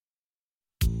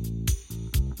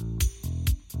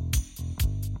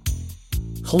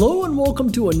Hello and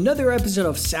welcome to another episode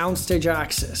of Soundstage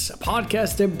Access, a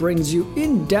podcast that brings you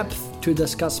in depth to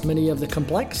discuss many of the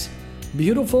complex,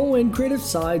 beautiful, and creative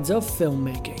sides of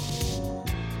filmmaking.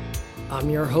 I'm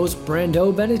your host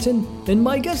Brando Benetton, and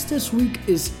my guest this week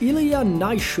is Ilya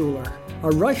Naishuller, a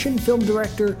Russian film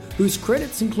director whose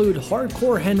credits include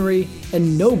Hardcore Henry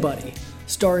and Nobody,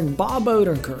 starring Bob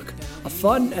Odenkirk, a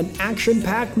fun and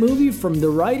action-packed movie from the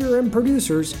writer and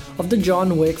producers of the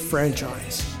John Wick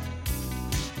franchise.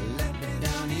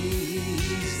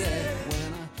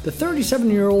 The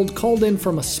 37-year-old called in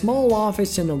from a small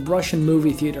office in a Russian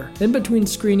movie theater, in between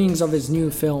screenings of his new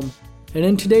film. And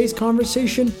in today's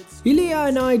conversation, Ilya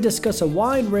and I discuss a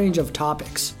wide range of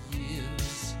topics.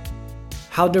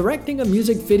 How directing a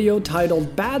music video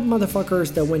titled Bad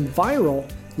Motherfuckers that went viral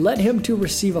led him to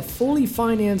receive a fully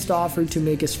financed offer to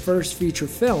make his first feature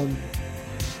film.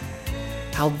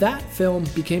 How that film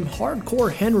became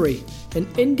Hardcore Henry, an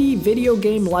indie video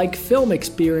game-like film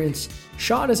experience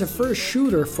shot as a first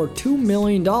shooter for $2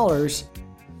 million.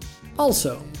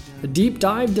 Also, a deep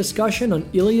dive discussion on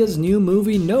Ilya's new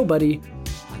movie Nobody.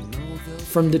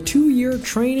 From the 2-year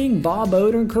training Bob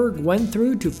Odenkirk went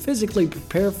through to physically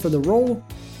prepare for the role,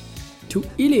 to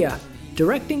Ilya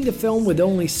directing the film with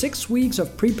only 6 weeks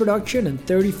of pre-production and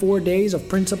 34 days of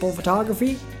principal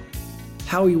photography,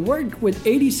 how he worked with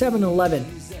 8711,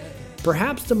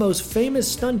 perhaps the most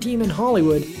famous stunt team in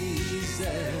Hollywood,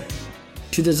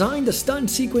 to design the stunt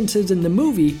sequences in the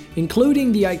movie,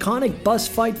 including the iconic bus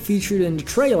fight featured in the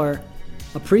trailer,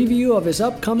 a preview of his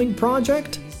upcoming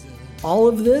project, all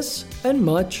of this and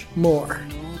much more.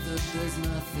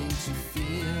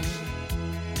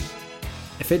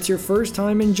 If it's your first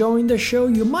time enjoying the show,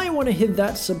 you might want to hit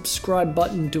that subscribe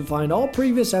button to find all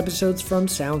previous episodes from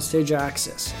Soundstage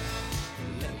Access.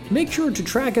 Make sure to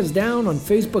track us down on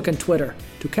Facebook and Twitter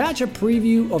to catch a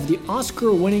preview of the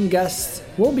Oscar-winning guests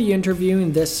we'll be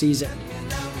interviewing this season.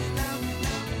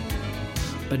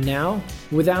 But now,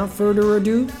 without further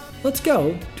ado, let's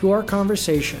go to our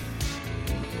conversation.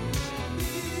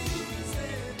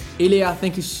 Ilya,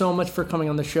 thank you so much for coming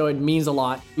on the show. It means a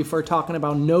lot. Before talking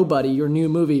about Nobody, your new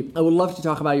movie, I would love to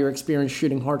talk about your experience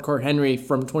shooting Hardcore Henry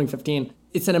from 2015.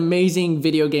 It's an amazing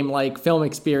video game-like film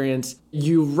experience.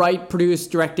 You write, produce,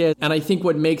 direct it, and I think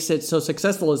what makes it so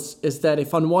successful is that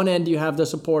if on one end you have the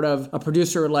support of a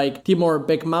producer like Timur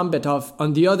Bekmambetov,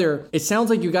 on the other, it sounds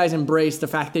like you guys embrace the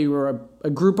fact that you were a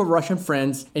group of Russian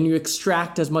friends and you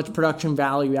extract as much production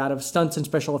value out of stunts and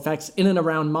special effects in and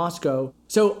around Moscow.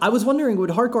 So I was wondering,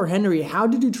 with Hardcore Henry, how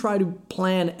did you try to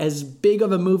plan as big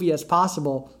of a movie as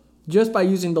possible just by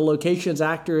using the locations,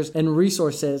 actors, and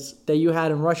resources that you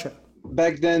had in Russia?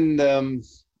 Back then,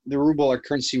 the ruble, our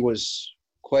currency, was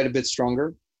quite a bit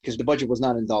stronger because the budget was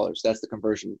not in dollars. That's the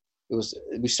conversion.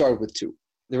 We started with 2.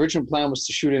 The original plan was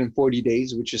to shoot it in 40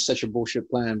 days, which is such a bullshit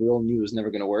plan. We all knew it was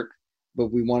never going to work, but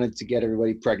we wanted to get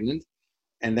everybody pregnant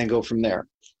and then go from there.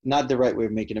 Not the right way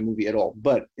of making a movie at all.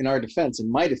 But in our defense,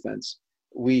 in my defense,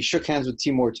 we shook hands with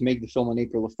Timur to make the film on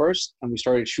April the 1st, and we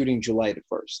started shooting July the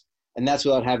 1st. And that's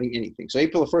without having anything. So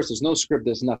April the 1st, there's no script,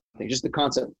 there's nothing, just the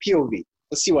concept, POV.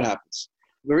 Let's see what happens.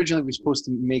 Originally, we were supposed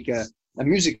to make a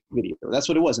music video. That's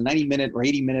what it was, a 90-minute or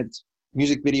 80-minute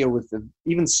music video with an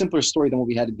even simpler story than what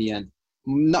we had at the end.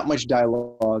 Not much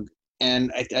dialogue.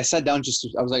 And I sat down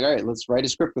I was like, all right, let's write a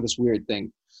script for this weird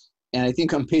thing. And I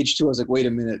think on page 2, I was like, wait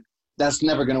a minute, that's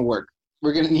never going to work.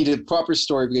 We're going to need a proper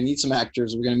story. We're going to need some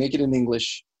actors. We're going to make it in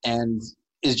English. And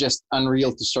it's just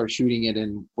unreal to start shooting it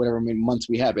in whatever many months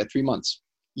we had. We had 3 months.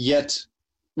 Yet,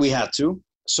 we had to.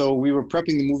 So we were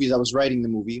prepping the movies. I was writing the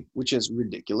movie, which is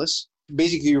ridiculous.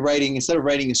 Basically, instead of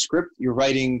writing a script, you're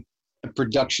writing a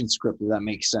production script, if that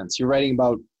makes sense. You're writing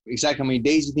about exactly how many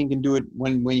days you think you can do it,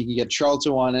 when you can get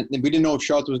Sharlto on it. And we didn't know if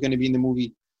Sharlto was going to be in the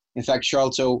movie. In fact,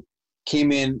 Sharlto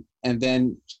came in and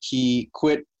then he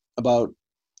quit about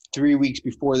 3 weeks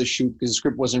before the shoot because the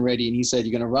script wasn't ready. And he said,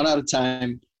 you're going to run out of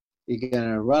time, you're going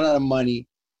to run out of money,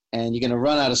 and you're going to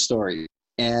run out of story.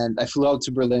 And I flew out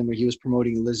to Berlin where he was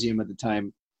promoting Elysium at the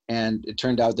time. And it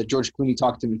turned out that George Clooney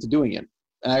talked him into doing it.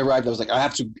 And I arrived, I was like, I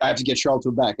have to get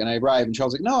Sharlto back. And I arrived and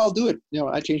Charles was like, no, I'll do it.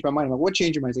 I changed my mind. I'm like, what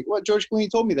changed your mind? He's like, well, George Clooney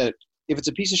told me that if it's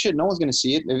a piece of shit, no one's going to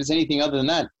see it. If it's anything other than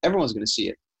that, everyone's going to see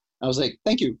it. I was like,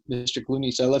 thank you, Mr.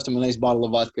 Clooney. So I left him a nice bottle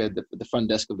of vodka at the front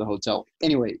desk of the hotel.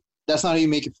 Anyway, that's not how you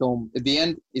make a film. At the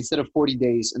end, instead of 40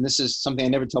 days, and this is something I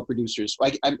never tell producers.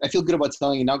 I feel good about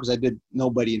telling you now because I did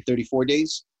Nobody in 34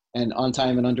 days and on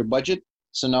time and under budget.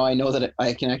 So now I know that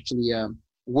I can actually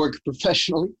work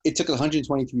professionally. It took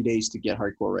 123 days to get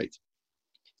Hardcore right,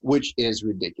 which is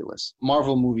ridiculous.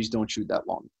 Marvel movies don't shoot that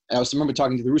long. I remember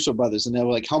talking to the Russo brothers, and they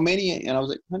were like, how many? And I was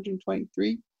like,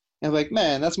 123? And I'm like,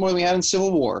 man, that's more than we had in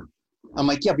Civil War. I'm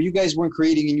like, yeah, but you guys weren't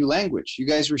creating a new language. You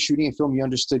guys were shooting a film you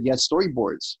understood. You had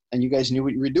storyboards, and you guys knew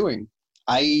what you were doing.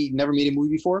 I never made a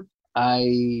movie before.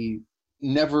 I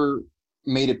never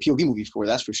made a POV movie before,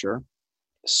 that's for sure.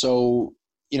 So,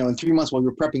 in 3 months while we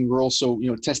were prepping, we were also,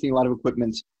 testing a lot of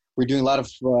equipment. We're doing a lot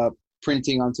of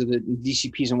printing onto the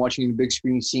DCPs and watching the big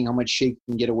screen, seeing how much shape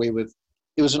we can get away with.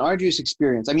 It was an arduous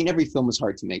experience. I mean, every film is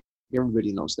hard to make.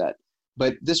 Everybody knows that.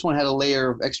 But this one had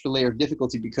extra layer of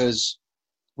difficulty because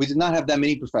we did not have that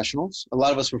many professionals. A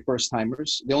lot of us were first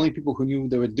timers. The only people who knew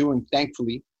what they were doing,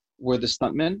 thankfully, were the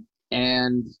stuntmen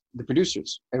and the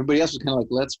producers. Everybody else was kind of like,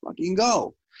 let's fucking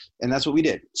go. And that's what we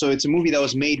did. So it's a movie that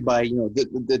was made by,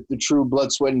 the true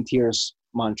blood, sweat, and tears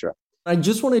mantra. I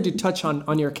just wanted to touch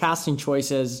on your casting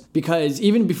choices because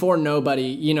even before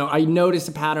Nobody, I noticed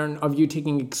a pattern of you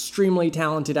taking extremely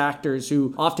talented actors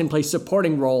who often play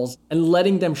supporting roles and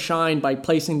letting them shine by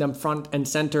placing them front and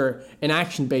center in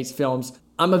action-based films.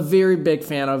 I'm a very big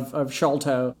fan of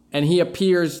Sholto, and he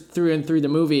appears through and through the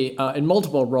movie in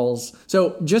multiple roles.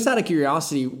 So just out of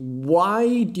curiosity,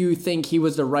 why do you think he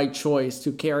was the right choice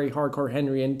to carry Hardcore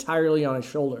Henry entirely on his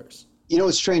shoulders?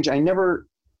 It's strange.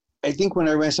 I think when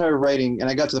I started writing and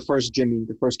I got to the first Jimmy,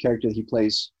 the first character that he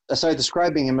plays, I started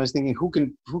describing him. I was thinking, who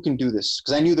can do this?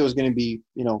 Because I knew there was going to be,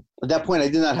 at that point, I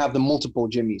did not have the multiple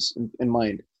Jimmys in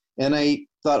mind. And I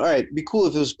thought, all right, it'd be cool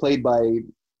if it was played by,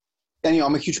 and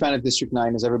I'm a huge fan of District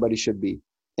 9, as everybody should be.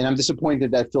 And I'm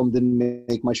disappointed that film didn't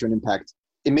make much of an impact.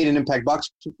 It made an impact box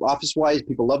office-wise.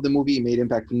 People loved the movie. It made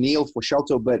impact for Neil, for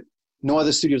Sholto, but no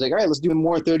other studio was like, all right, let's do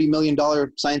more $30 million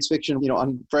science fiction,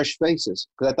 on fresh faces.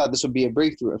 Because I thought this would be a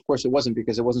breakthrough. Of course, it wasn't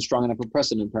because it wasn't strong enough for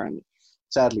precedent, apparently,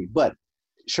 sadly. But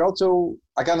Sholto,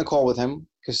 I got on the call with him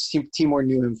because Timur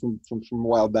knew him from a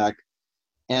while back.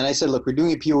 And I said, look, we're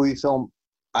doing a POV film.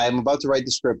 I am about to write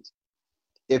the script.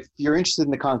 If you're interested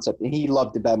in the concept, and he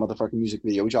loved the Bad Motherfucking music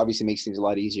video, which obviously makes things a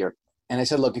lot easier. And I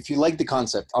said, look, if you like the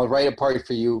concept, I'll write a part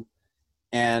for you,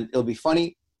 and it'll be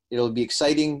funny. It'll be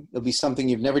exciting. It'll be something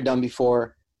you've never done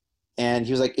before. And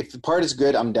he was like, if the part is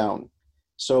good, I'm down.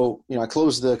 So, I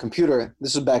closed the computer.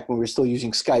 This was back when we were still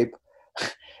using Skype.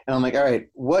 And I'm like, all right,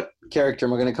 what character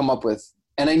am I going to come up with?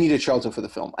 And I needed Sholto for the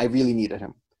film. I really needed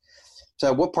him.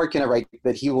 So what part can I write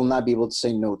that he will not be able to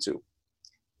say no to?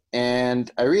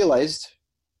 And I realized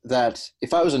that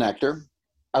if I was an actor,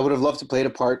 I would have loved to play a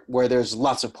part where there's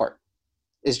lots of part.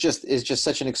 It's just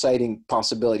such an exciting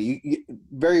possibility. You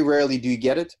very rarely do you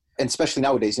get it, and especially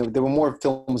nowadays. There were more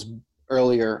films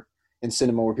earlier in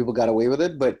cinema where people got away with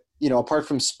it, but apart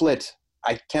from Split,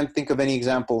 I can't think of any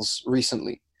examples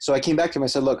recently. So I came back to him. I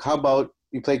said, "Look, how about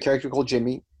you play a character called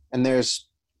Jimmy, and there's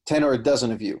 10 or a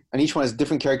dozen of you, and each one has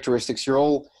different characteristics. You're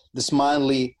all this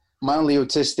mildly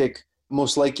autistic,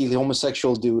 most likely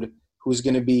homosexual dude who's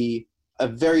going to be a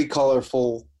very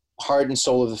colorful heart and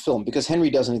soul of the film because Henry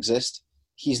doesn't exist."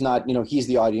 He's not, he's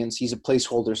the audience. He's a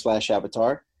placeholder /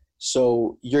 avatar.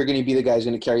 So you're going to be the guy who's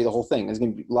going to carry the whole thing. There's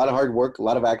going to be a lot of hard work, a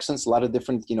lot of accents, a lot of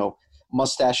different,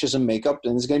 mustaches and makeup,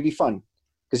 and it's going to be fun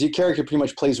because your character pretty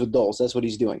much plays with dolls. That's what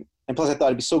he's doing. And plus I thought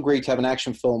it'd be so great to have an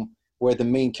action film where the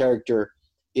main character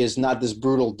is not this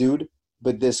brutal dude,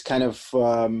 but this kind of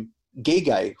gay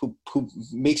guy who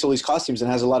makes all these costumes and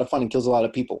has a lot of fun and kills a lot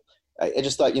of people. I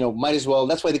just thought, might as well.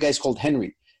 That's why the guy's called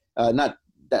Henry. Not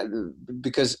that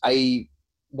because I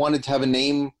wanted to have a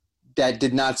name that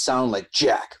did not sound like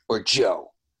Jack or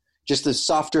Joe, just a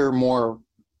softer, more,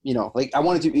 I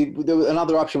wanted to. There was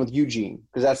another option with Eugene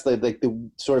because that's the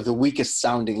sort of the weakest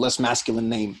sounding, less masculine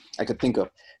name I could think of.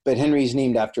 But Henry is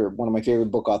named after one of my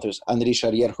favorite book authors, Henri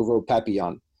Charrière, who wrote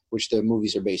Papillon, which the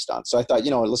movies are based on. So I thought,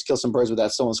 let's kill some birds with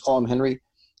that. So let's call him Henry,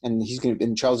 and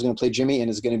Charles is going to play Jimmy, and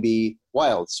it's going to be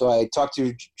wild. So I talked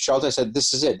to Charles. I said,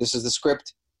 this is it. This is the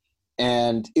script,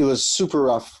 and it was super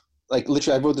rough. Like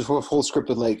literally, I wrote this whole script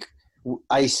with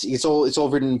it's all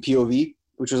written in POV,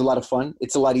 which was a lot of fun.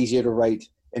 It's a lot easier to write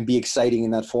and be exciting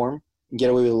in that form and get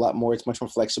away with a lot more. It's much more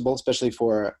flexible, especially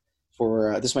for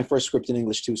this is my first script in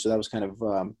English too, so that was kind of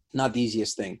not the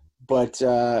easiest thing. But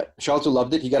Sholto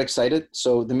loved it. He got excited.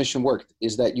 So the mission worked.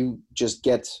 Is that you just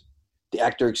get the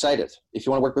actor excited. If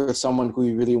you want to work with someone who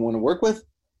you really want to work with,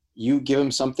 you give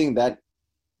them something that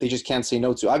they just can't say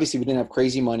no to. Obviously, we didn't have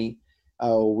crazy money.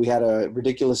 We had a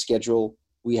ridiculous schedule.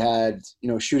 We had,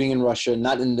 shooting in Russia,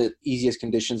 not in the easiest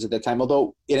conditions at that time,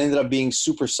 although it ended up being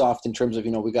super soft in terms of,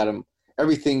 we got him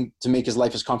everything to make his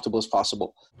life as comfortable as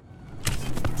possible.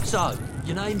 So,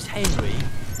 your name's Henry,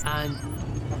 and,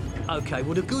 okay,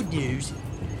 well, the good news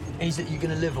is that you're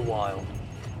going to live a while.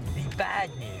 The bad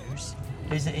news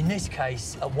is that in this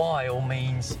case, a while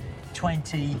means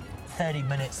 20, 30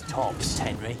 minutes tops,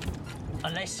 Henry.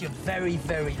 Unless you're very,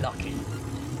 very lucky.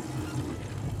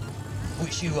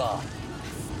 Which you are.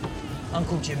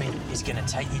 Uncle Jimmy is gonna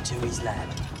take you to his lab.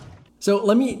 So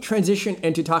let me transition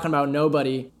into talking about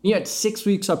Nobody. You had 6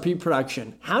 weeks of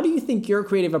pre-production. How do you think your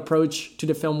creative approach to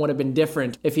the film would have been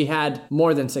different if you had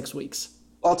more than 6 weeks?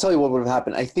 I'll tell you what would have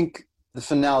happened. I think the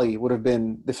finale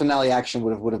action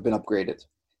would have been upgraded.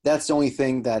 That's the only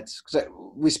thing because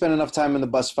we spent enough time in the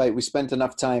bus fight. We spent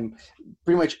enough time,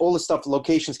 pretty much all the stuff,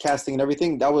 locations, casting, and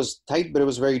everything. That was tight, but it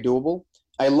was very doable.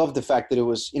 I love the fact that it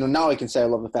was, now I can say I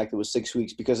love the fact that it was 6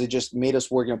 weeks because it just made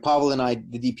us work. Pavel and I,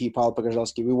 the DP, Pavel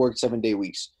Pogorzelski, we worked 7-day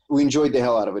weeks. We enjoyed the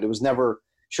hell out of it. It was never,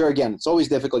 sure, again, it's always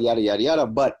difficult, yada, yada, yada,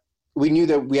 but we knew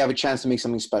that we have a chance to make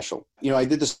something special. I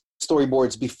did the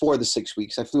storyboards before the 6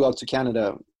 weeks. I flew out to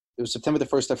Canada. It was September the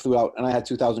 1st I flew out, and I had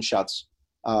 2,000 shots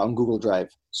on Google Drive.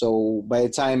 So by the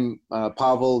time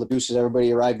Pavel, the producers,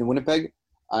 everybody arrived in Winnipeg,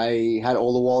 I had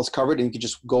all the walls covered, and you could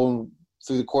just go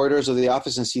through the corridors of the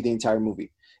office and see the entire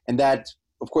movie. And that,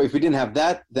 of course, if we didn't have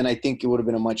that, then I think it would have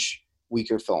been a much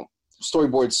weaker film.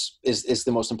 Storyboards is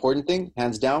the most important thing,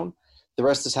 hands down. The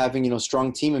rest is having, a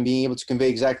strong team and being able to convey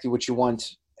exactly what you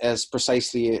want as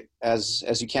precisely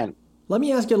as you can. Let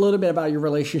me ask you a little bit about your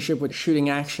relationship with shooting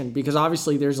action, because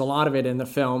obviously there's a lot of it in the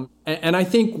film. And I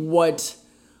think what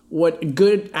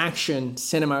good action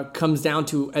cinema comes down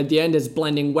to at the end is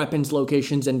blending weapons,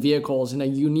 locations, and vehicles in a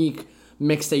unique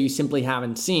mix that you simply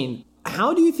haven't seen.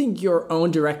 How do you think your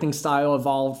own directing style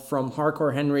evolved from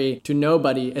Hardcore Henry to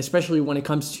Nobody, especially when it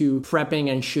comes to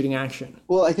prepping and shooting action?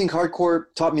 Well, I think Hardcore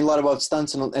taught me a lot about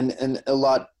stunts and a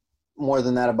lot more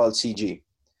than that about CG.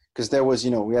 Because there was,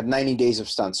 we had 90 days of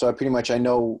stunts. So I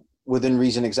know within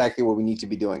reason exactly what we need to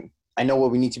be doing. I know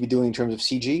what we need to be doing in terms of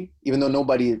CG, even though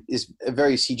Nobody is a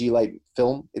very CG-like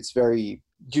film. It's very,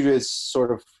 due to its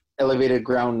sort of elevated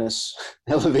groundness.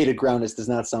 Elevated groundness does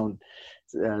not sound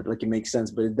like it makes sense,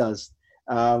 but it does.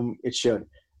 It should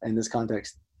in this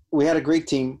context. We had a great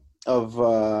team of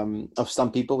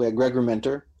stunt people. We had Greg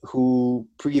Rementer, who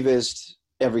prevised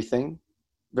everything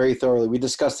very thoroughly. We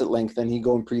discussed at length, and he'd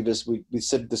go and previs. We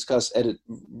sit, discuss, edit,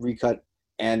 recut,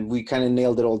 and we kind of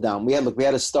nailed it all down. We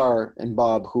had a star in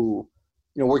Bob who,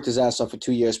 worked his ass off for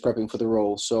 2 years prepping for the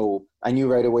role. So I knew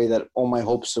right away that all my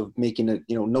hopes of making it,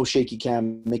 no shaky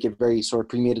cam, make it very sort of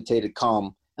premeditated,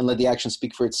 calm, and let the action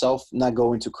speak for itself, not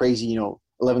go into crazy,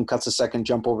 11 cuts a second,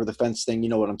 jump over the fence thing. You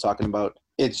know what I'm talking about.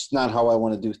 It's not how I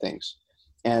want to do things.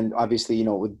 And obviously,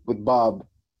 with Bob,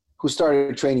 who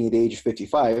started training at the age of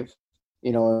 55,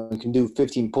 and can do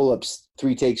 15 pull-ups,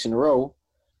 3 takes in a row,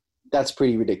 that's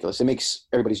pretty ridiculous. It makes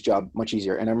everybody's job much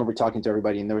easier. And I remember talking to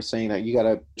everybody, and they were saying that you got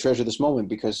to treasure this moment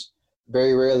because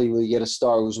very rarely will you get a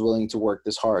star who's willing to work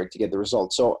this hard to get the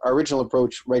result. So our original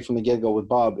approach right from the get-go with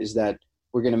Bob is that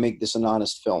we're going to make this an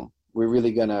honest film. We're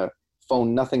really going to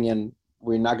phone nothing in.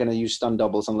 We're not going to use stunt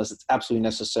doubles unless it's absolutely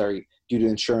necessary due to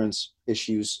insurance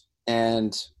issues.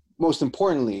 And most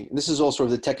importantly, and this is also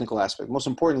the technical aspect, most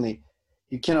importantly,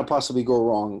 you cannot possibly go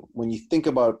wrong when you think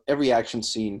about every action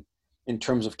scene in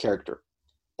terms of character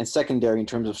and secondary in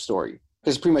terms of story.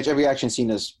 Because pretty much every action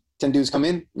scene is 10 dudes come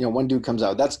in, 1 dude comes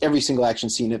out. That's every single action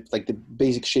scene, like the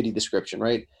basic shitty description,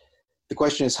 right? The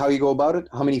question is how you go about it,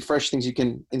 how many fresh things you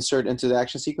can insert into the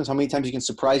action sequence, how many times you can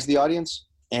surprise the audience.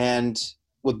 And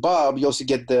with Bob, you also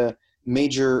get the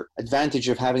major advantage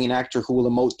of having an actor who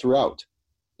will emote throughout.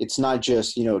 It's not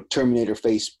just, Terminator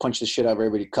face, punch the shit out of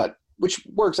everybody, cut, which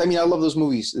works. I love those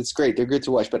movies. It's great. They're good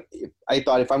to watch. But I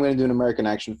thought if I'm going to do an American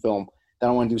action film, then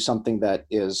I want to do something that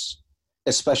is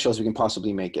as special as we can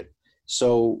possibly make it.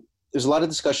 So there's a lot of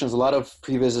discussions, a lot of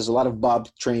previs, a lot of Bob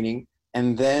training.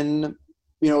 And then,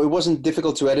 it wasn't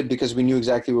difficult to edit because we knew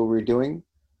exactly what we were doing.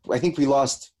 I think we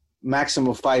lost maximum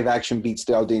of 5 action beats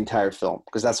throughout the entire film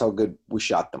because that's how good we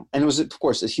shot them. And it was, of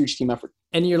course, a huge team effort.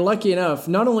 And you're lucky enough,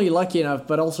 not only lucky enough,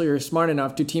 but also you're smart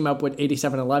enough to team up with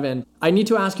 8711. I need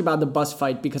to ask you about the bus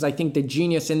fight because I think the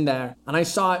genius in there, and I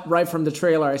saw it right from the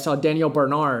trailer, I saw Daniel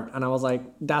Bernard, and I was like,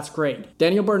 that's great.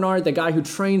 Daniel Bernard, the guy who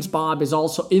trains Bob, is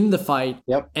also in the fight.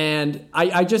 Yep. And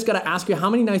I just got to ask you, how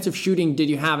many nights of shooting did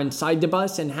you have inside the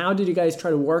bus, and how did you guys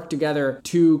try to work together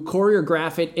to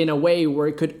choreograph it in a way where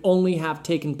it could only have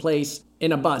taken place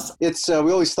in a bus? It's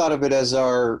we always thought of it as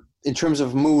in terms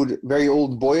of mood, very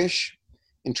old boyish.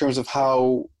 In terms of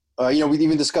how, we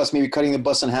even discussed maybe cutting the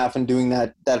bus in half and doing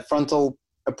that frontal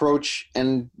approach.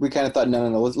 And we kind of thought, no,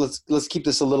 let's keep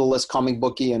this a little less comic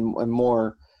booky and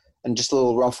more, and just a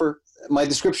little rougher. My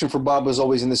description for Bob was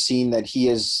always in the scene that he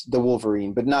is the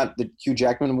Wolverine, but not the Hugh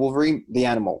Jackman Wolverine, the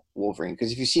animal Wolverine.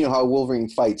 Because if you see how Wolverine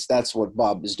fights, that's what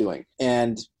Bob is doing.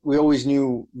 And we always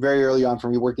knew very early on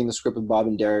from reworking the script with Bob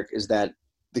and Derek is that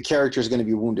the character is going to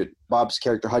be wounded. Bob's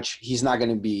character, Hutch, he's not going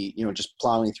to be, just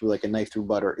plowing through like a knife through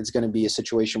butter. It's going to be a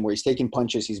situation where he's taking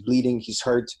punches, he's bleeding, he's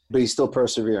hurt, but he's still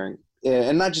persevering.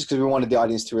 And not just because we wanted the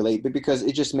audience to relate, but because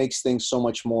it just makes things so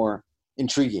much more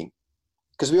intriguing.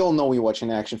 Because we all know when you watch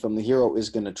an action film, the hero is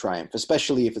going to triumph,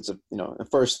 especially if it's the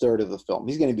first third of the film.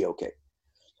 He's going to be okay.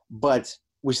 But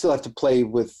we still have to play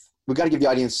with, we got to give the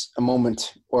audience a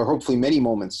moment, or hopefully many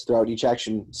moments throughout each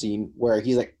action scene where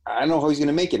he's like, I don't know how he's going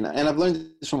to make it. And I've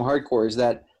learned this from hardcore, is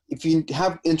that if you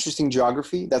have interesting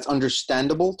geography that's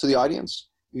understandable to the audience,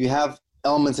 you have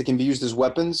elements that can be used as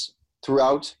weapons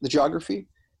throughout the geography,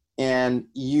 and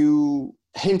you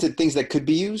hint at things that could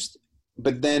be used,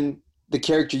 but then the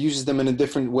character uses them in a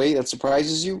different way that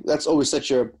surprises you. That's always it's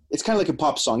kind of like a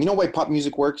pop song. You know why pop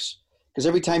music works? Because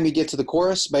every time you get to the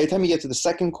chorus, by the time you get to the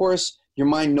second chorus, your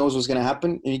mind knows what's going to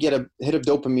happen, and you get a hit of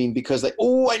dopamine because like,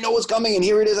 oh, I know what's coming, and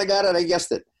here it is, I got it, I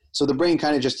guessed it. So the brain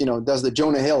kind of just, does the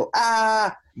Jonah Hill,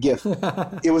 gif.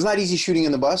 It was not easy shooting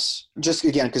in the bus, just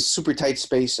again, because super tight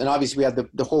space, and obviously we had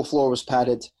the whole floor was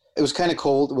padded. It was kind of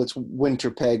cold. It's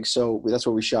winter, Peg, so that's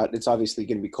where we shot. It's obviously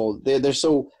going to be cold. They're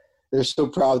so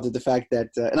proud of the fact that,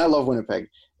 and I love Winnipeg,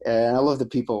 and I love the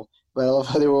people, but I love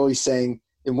how they were always saying,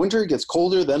 in winter it gets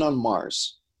colder than on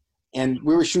Mars. And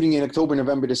we were shooting in October,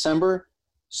 November, December.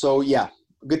 So yeah,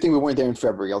 good thing we weren't there in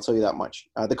February, I'll tell you that much.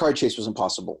 The car chase was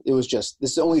impossible. It was this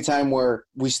is the only time where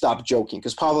we stopped joking,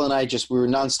 because Pavel and I we were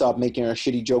nonstop making our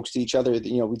shitty jokes to each other.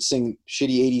 We'd sing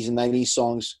shitty 80s and 90s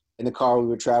songs in the car. We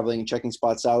were traveling and checking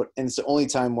spots out. And it's the only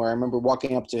time where I remember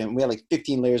walking up to him. We had like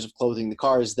 15 layers of clothing. The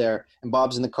car is there, and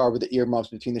Bob's in the car with the earmuffs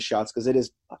between the shots because it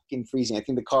is fucking freezing. I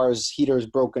think the car's heater is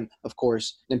broken, of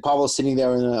course. And Pavel's sitting there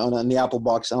on the apple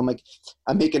box. And I'm like,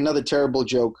 I make another terrible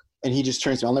joke, and he just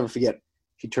turns to me. I'll never forget.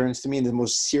 He turns to me in the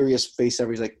most serious face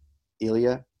ever. He's like,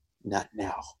 Ilya, not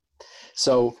now.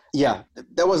 So yeah,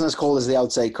 that wasn't as cold as the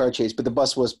outside car chase, but the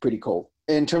bus was pretty cold.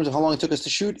 In terms of how long it took us to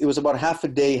shoot, it was about half a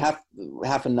day,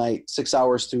 half a night, 6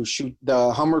 hours to shoot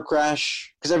the Hummer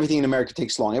crash, because everything in America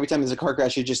takes long. Every time there's a car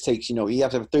crash, it just takes, you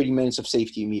have to have 30 minutes of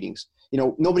safety meetings.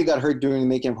 Nobody got hurt during the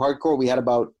making of hardcore. We had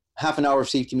about half an hour of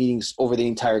safety meetings over the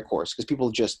entire course, because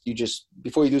people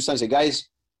before you do something, say, guys,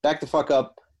 back the fuck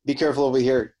up, be careful over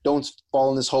here, don't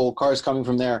fall in this hole, cars coming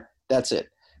from there, that's it.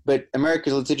 But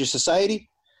America's a litigious society,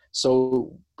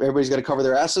 so everybody's got to cover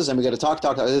their asses, and we got to talk.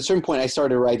 At a certain point, I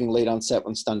started arriving late on set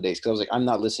on stunt days because I was like, I'm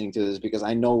not listening to this because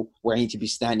I know where I need to be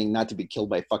standing not to be killed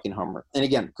by a fucking Hummer. And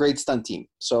again, great stunt team.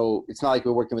 So it's not like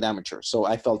we're working with amateurs. So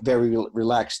I felt very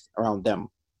relaxed around them.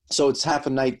 So it's half a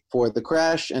night for the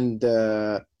crash, and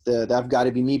the I've Got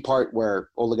to Be Me part where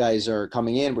all the guys are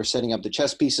coming in. We're setting up the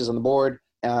chess pieces on the board.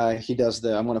 He does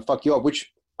the I'm going to fuck you up, which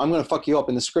I'm going to fuck you up.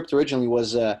 And the script originally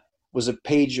was a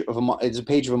page of a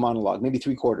monologue, maybe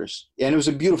 3/4. And it was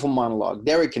a beautiful monologue.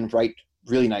 Derek can write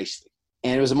really nicely.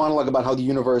 And it was a monologue about how the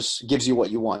universe gives you what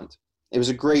you want. It was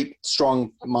a great,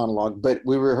 strong monologue. But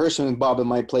we were rehearsing with Bob at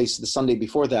my place the Sunday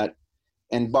before that.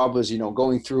 And Bob was,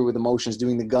 going through with emotions,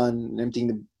 doing the gun and emptying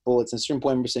the bullets. And at a certain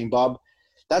point, I remember saying, Bob,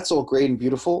 that's all great and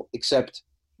beautiful, except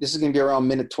this is going to be around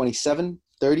minute 27,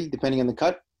 30, depending on the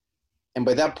cut. And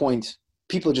by that point,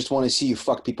 people just want to see you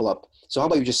fuck people up. So how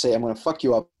about you just say, I'm going to fuck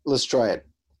you up. Let's try it.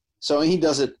 So he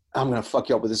does it. I'm going to fuck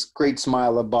you up with this great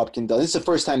smile that Bobkin does. This is the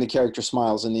first time the character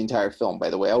smiles in the entire film, by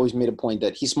the way. I always made a point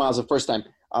that he smiles the first time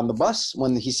on the bus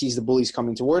when he sees the bullies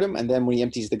coming toward him, and then when he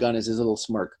empties the gun is his little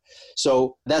smirk.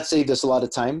 So that saved us a lot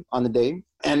of time on the day.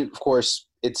 And, of course,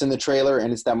 it's in the trailer,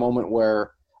 and it's that moment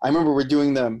where I remember we're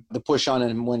doing the push on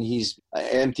him when he's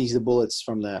empties the bullets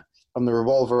from the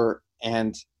revolver,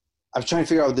 and I was trying to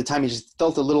figure out the time. He just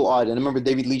felt a little odd. And I remember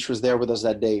David Leitch was there with us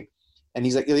that day. And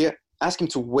he's like, Ilya, ask him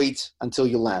to wait until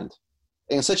you land.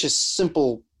 And it's such a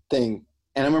simple thing.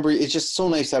 And I remember it's just so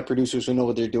nice to have producers who know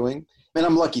what they're doing. Man,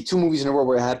 I'm lucky. 2 movies in a row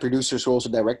where I had producers who are also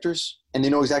directors. And they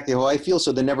know exactly how I feel,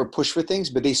 so they never push for things,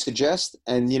 but they suggest.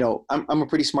 And, I'm a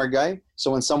pretty smart guy.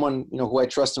 So when someone, who I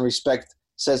trust and respect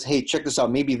says, hey, check this out,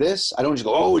 maybe this, I don't just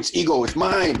go, oh, it's ego, it's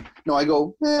mine. No, I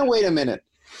go, wait a minute.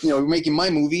 We're making my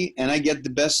movie, and I get the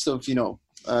best of,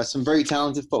 some very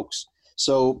talented folks.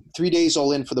 So 3 days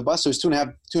all in for the bus. So it's two and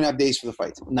a half days for the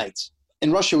fight, nights.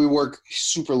 In Russia, we work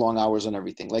super long hours on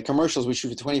everything. Like commercials, we shoot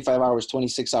for 25 hours,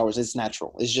 26 hours. It's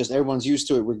natural. It's just everyone's used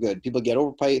to it. We're good. People get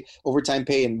overtime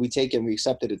pay, and we take it and we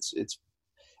accept it. It's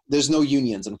there's no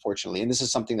unions, unfortunately, and this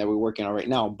is something that we're working on right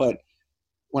now. But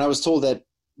when I was told that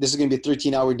this is going to be a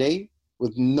 13-hour day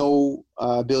with no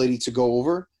ability to go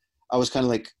over, I was kind of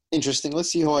like, interesting. Let's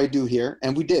see how I do here.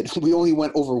 And we did. We only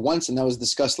went over once, and that was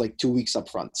discussed like 2 weeks up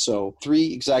front. So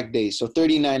 3 exact days. So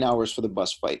 39 hours for the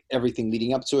bus fight. Everything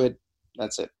leading up to it.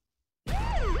 That's it.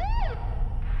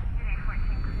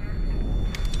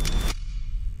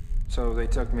 So they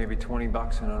took maybe 20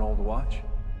 bucks and an old watch?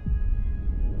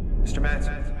 Mr.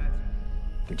 Manson,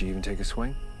 did you even take a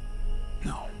swing?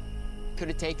 No. Could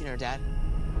have taken her, Dad.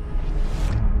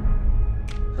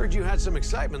 Heard you had some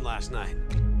excitement last night.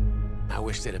 I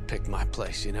wish they'd have picked my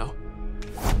place, you know?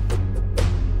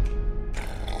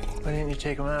 Why didn't you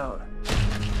take him out?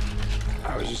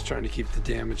 I was just trying to keep the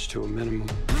damage to a minimum.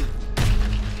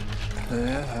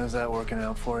 Yeah, how's that working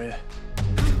out for you?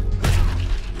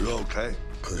 You okay?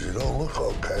 Because you don't look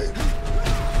okay.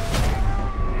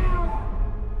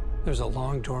 There's a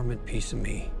long dormant piece of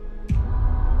me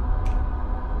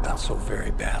that so very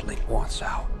badly wants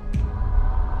out.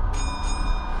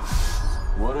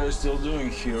 What are you still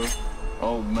doing here,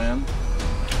 old man?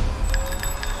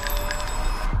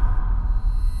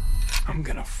 I'm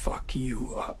gonna fuck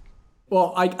you up.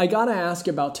 Well, I gotta ask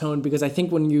about tone because I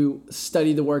think when you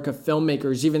study the work of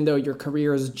filmmakers, even though your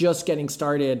career is just getting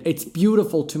started, it's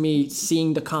beautiful to me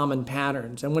seeing the common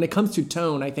patterns. And when it comes to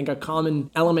tone, I think a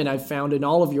common element I've found in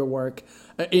all of your work,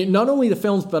 not only the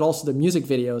films but also the music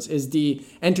videos, is the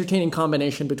entertaining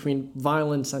combination between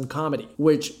violence and comedy,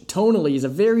 which tonally is a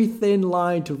very thin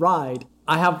line to ride.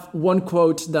 I have one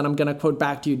quote that I'm gonna quote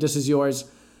back to you. This is yours.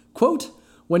 Quote,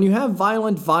 "When you have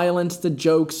violent violence, the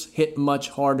jokes hit much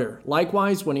harder.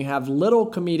 Likewise, when you have little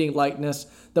comedic lightness,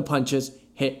 the punches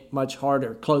hit much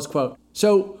harder." Close quote.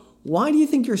 So why do you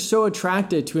think you're so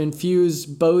attracted to infuse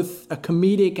both a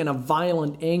comedic and a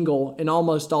violent angle in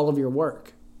almost all of your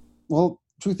work? Well,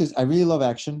 truth is, I really love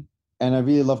action, and I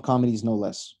really love comedies no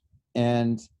less.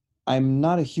 And I'm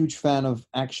not a huge fan of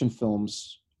action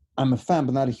films. I'm a fan,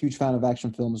 but not a huge fan of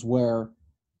action films where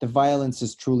the violence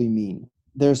is truly mean.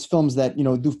 There's films that,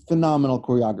 do phenomenal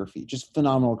choreography, just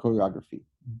phenomenal choreography,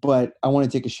 but I want to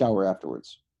take a shower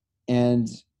afterwards. And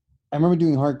I remember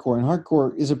doing Hardcore, and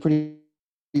Hardcore is a pretty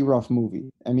rough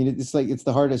movie. I mean, it's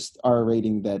the hardest R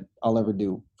rating that I'll ever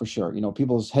do, for sure.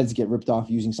 People's heads get ripped off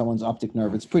using someone's optic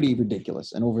nerve. It's pretty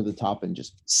ridiculous and over the top and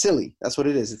just silly. That's what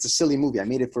it is. It's a silly movie. I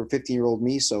made it for 15-year-old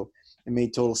me, so it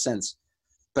made total sense.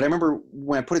 But I remember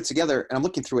when I put it together and I'm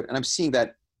looking through it and I'm seeing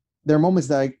that there are moments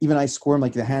that I squirm,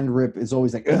 like the hand rip is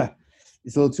always like, ugh,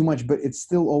 it's a little too much, but it's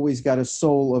still always got a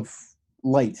soul of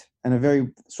light and a very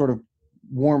sort of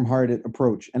warm-hearted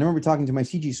approach. And I remember talking to my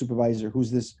CG supervisor,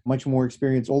 who's this much more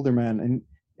experienced older man, and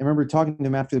I remember talking to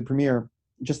him after the premiere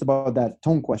just about that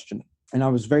tone question. And I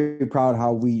was very proud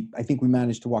how I think we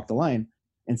managed to walk the line.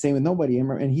 And same with Nobody.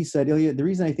 And he said, "Ilya, the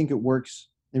reason I think it works,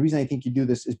 the reason I think you do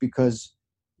this is because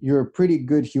you're a pretty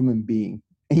good human being.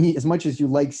 And as much as you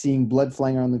like seeing blood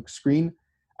flying around the screen,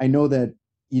 I know that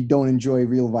you don't enjoy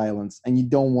real violence and you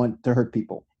don't want to hurt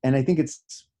people." And I think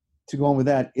to go on with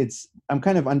that, I'm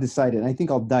kind of undecided. And I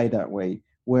think I'll die that way,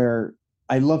 where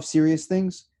I love serious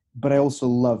things, but I also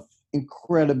love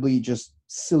incredibly just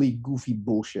silly, goofy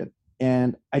bullshit.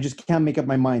 And I just can't make up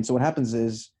my mind. So what happens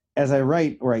is, as I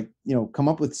write or I, come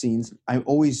up with scenes, I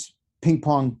always ping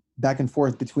pong back and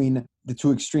forth between the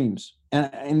two extremes.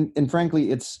 And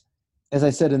frankly, it's, as I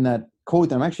said in that quote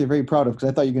that I'm actually very proud of, because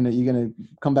I thought you're gonna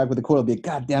come back with a quote. I'll be like,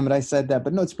 God damn it, I said that.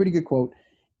 But no, it's a pretty good quote.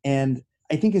 And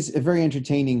I think it's a very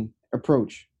entertaining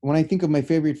approach. When I think of my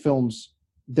favorite films,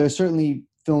 there are certainly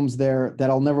films there that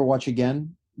I'll never watch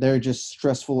again. They're just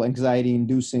stressful,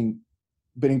 anxiety-inducing,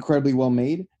 but incredibly well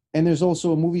made. And there's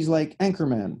also movies like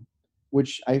Anchorman,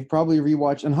 which I've probably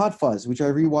rewatched, and Hot Fuzz, which I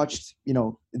rewatched,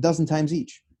 a dozen times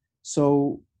each.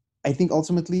 So I think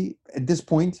ultimately, at this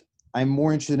point, I'm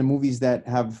more interested in movies that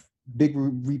have big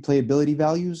replayability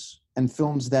values and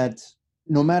films that,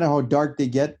 no matter how dark they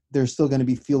get, they're still going to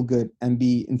be feel good and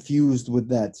be infused with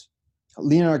that.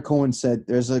 Leonard Cohen said,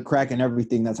 "There's a crack in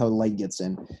everything. That's how the light gets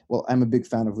in." Well, I'm a big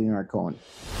fan of Leonard Cohen.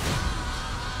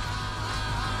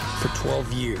 For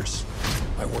 12 years,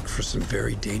 I worked for some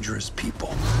very dangerous people.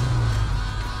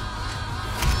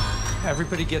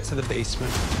 Everybody get to the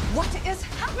basement. What is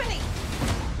happening?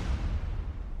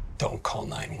 Don't call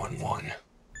 911.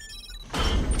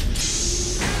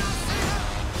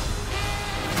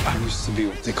 I used to be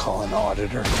what they call an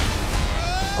auditor.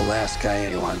 The last guy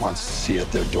anyone wants to see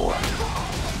at their door.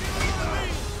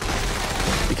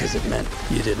 Because it meant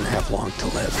you didn't have long to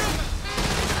live.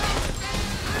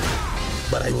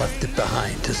 But I left it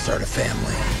behind to start a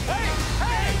family.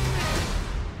 Hey!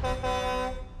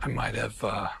 I might have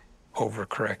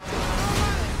overcorrected.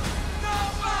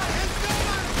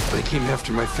 They came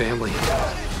after my family.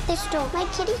 They stole my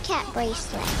kitty cat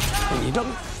bracelet. And you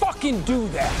don't fucking do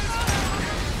that.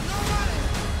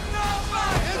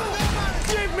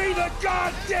 Give me the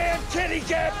goddamn kitty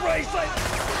cat bracelet!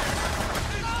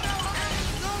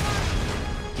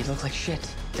 You look like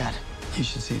shit, Dad. You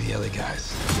should see the other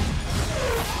guys.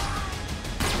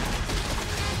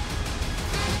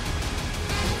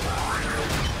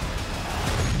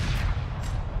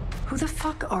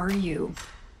 fuck are you?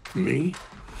 Me?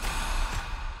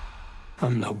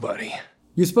 I'm nobody.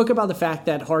 You spoke about the fact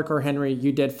that Hardcore Henry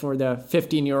you did for the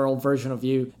 15-year-old version of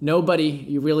you. Nobody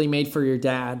you really made for your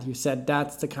dad. You said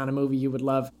that's the kind of movie you would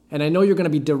love. And I know you're going to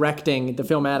be directing the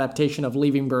film adaptation of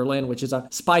Leaving Berlin, which is a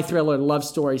spy thriller love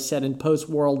story set in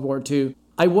post-World War II.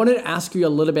 I wanted to ask you a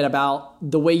little bit about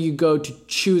the way you go to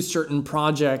choose certain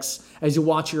projects as you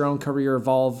watch your own career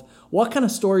evolve. What kind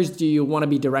of stories do you want to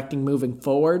be directing moving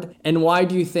forward? And why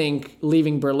do you think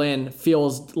Leaving Berlin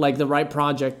feels like the right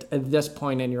project at this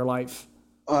point in your life?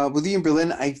 With Leaving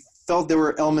Berlin, I felt there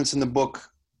were elements in the book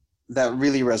that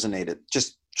really resonated,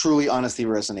 just truly, honestly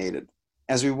resonated.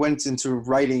 As we went into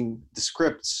writing the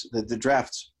scripts, the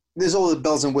drafts, there's all the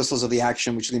bells and whistles of the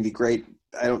action, which is going to be great.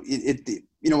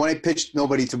 When I pitched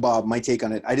Nobody to Bob, my take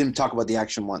on it, I didn't talk about the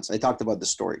action once. I talked about the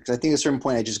story because I think at a certain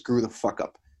point I just grew the fuck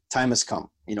up. Time has come.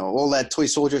 All that toy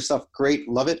soldier stuff, great,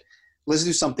 love it. Let's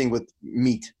do something with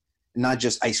meat, not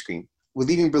just ice cream. With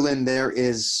Leaving Berlin, there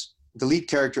is the lead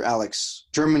character, Alex,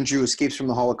 German Jew, escapes from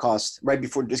Germany right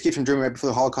before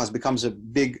the Holocaust, becomes a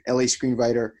big LA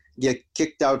screenwriter, get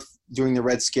kicked out during the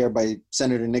Red Scare by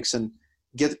Senator Nixon,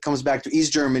 comes back to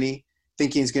East Germany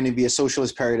thinking it's going to be a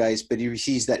socialist paradise, but he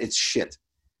sees that it's shit.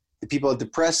 The people are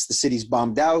depressed, the city's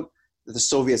bombed out, the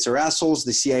Soviets are assholes,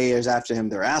 the CIA is after him,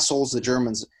 they're assholes, the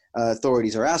Germans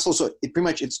authorities are assholes. So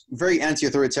it's very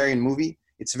anti-authoritarian movie.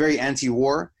 It's very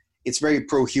anti-war. It's very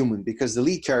pro-human because the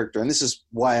lead character, and this is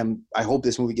why I hope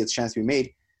this movie gets a chance to be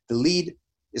made, the lead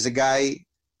is a guy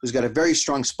who's got a very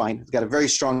strong spine, who's got a very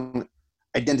strong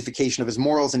identification of his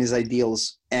morals and his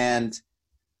ideals, and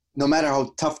no matter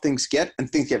how tough things get, and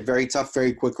things get very tough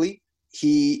very quickly,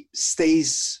 he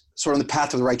stays sort of on the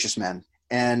path of the righteous man.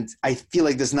 And I feel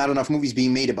like there's not enough movies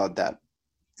being made about that.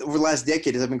 Over the last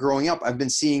decade, as I've been growing up, I've been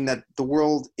seeing that the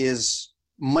world is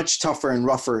much tougher and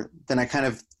rougher than I kind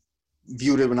of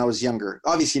viewed it when I was younger.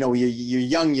 Obviously, you're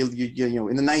young, in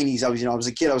the 90s, I was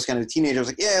a kid, I was kind of a teenager, I was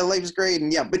like, yeah, life is great,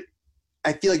 and yeah, but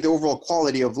I feel like the overall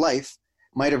quality of life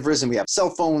might have risen. We have cell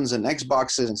phones and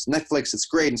Xboxes and Netflix, it's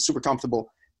great and super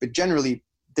comfortable, but generally,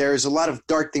 there's a lot of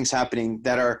dark things happening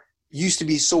that used to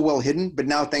be so well hidden, but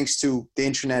now thanks to the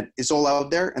internet, it's all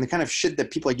out there, and the kind of shit that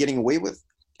people are getting away with,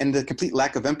 and the complete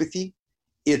lack of empathy,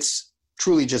 it's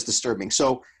truly just disturbing.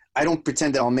 So I don't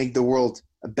pretend that I'll make the world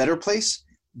a better place,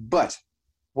 but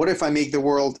what if I make the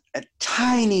world a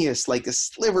tiniest, like a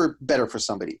sliver better for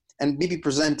somebody, and maybe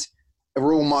present a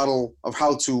role model of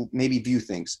how to maybe view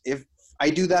things? If I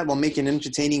do that while making an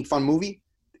entertaining, fun movie,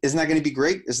 isn't that going to be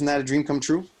great? Isn't that a dream come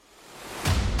true?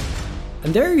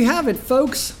 And there you have it,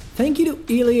 folks. Thank you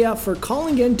to Ilya for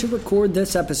calling in to record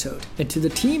this episode, and to the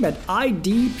team at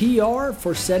IDPR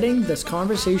for setting this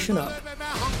conversation up.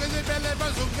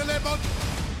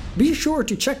 Be sure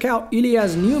to check out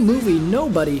Ilya's new movie,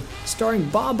 Nobody, starring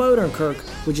Bob Odenkirk,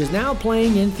 which is now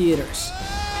playing in theaters.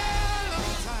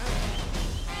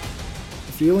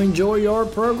 If you enjoy your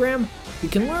program, you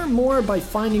can learn more by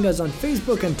finding us on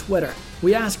Facebook and Twitter.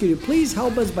 We ask you to please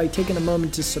help us by taking a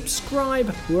moment to subscribe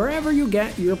wherever you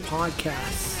get your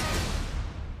podcasts.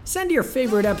 Send your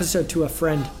favorite episode to a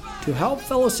friend to help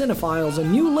fellow cinephiles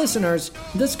and new listeners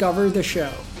discover the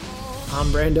show. I'm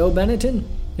Brando Benetton,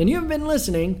 and you've been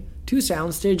listening to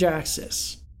Soundstage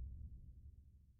Access.